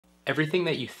Everything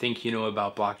that you think you know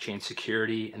about blockchain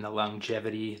security and the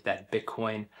longevity that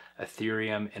Bitcoin,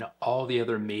 Ethereum, and all the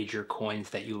other major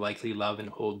coins that you likely love and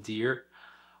hold dear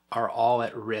are all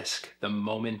at risk the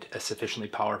moment a sufficiently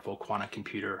powerful quantum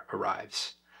computer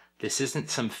arrives. This isn't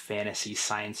some fantasy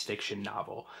science fiction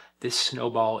novel. This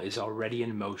snowball is already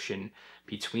in motion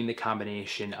between the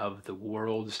combination of the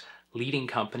world's leading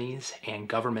companies and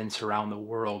governments around the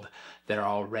world that are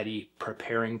already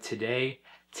preparing today,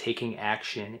 taking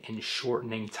action, and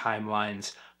shortening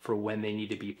timelines for when they need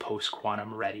to be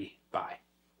post-quantum ready by.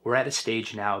 We're at a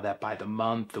stage now that by the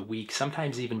month, the week,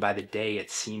 sometimes even by the day, it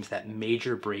seems that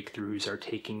major breakthroughs are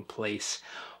taking place.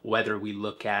 Whether we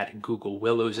look at Google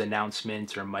Willow's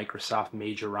announcement or Microsoft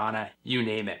Majorana, you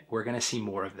name it, we're going to see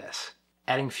more of this.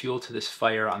 Adding fuel to this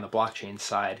fire on the blockchain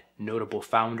side, notable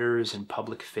founders and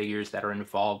public figures that are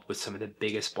involved with some of the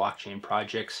biggest blockchain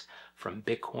projects, from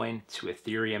Bitcoin to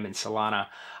Ethereum and Solana,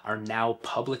 are now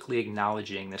publicly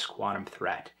acknowledging this quantum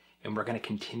threat. And we're going to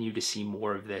continue to see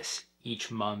more of this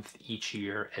each month, each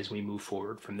year, as we move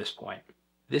forward from this point.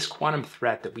 This quantum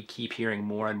threat that we keep hearing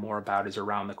more and more about is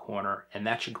around the corner, and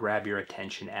that should grab your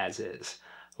attention as is.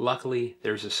 Luckily,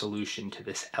 there's a solution to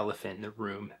this elephant in the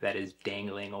room that is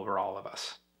dangling over all of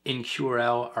us. In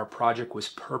QRL, our project was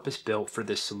purpose-built for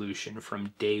this solution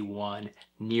from day one,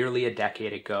 nearly a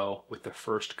decade ago, with the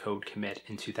first code commit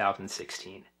in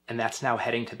 2016. And that's now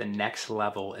heading to the next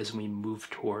level as we move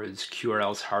towards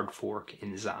QRL's hard fork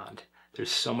in Zond.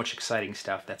 There's so much exciting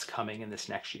stuff that's coming in this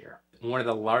next year. One of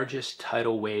the largest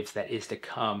tidal waves that is to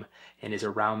come and is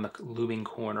around the looming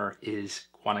corner is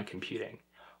quantum computing.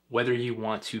 Whether you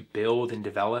want to build and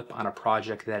develop on a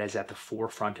project that is at the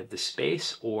forefront of the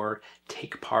space or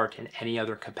take part in any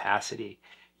other capacity,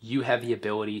 you have the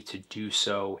ability to do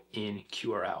so in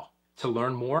QRL. To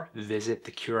learn more, visit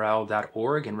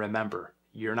theqrl.org, and remember,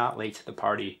 you're not late to the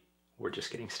party, we're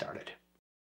just getting started.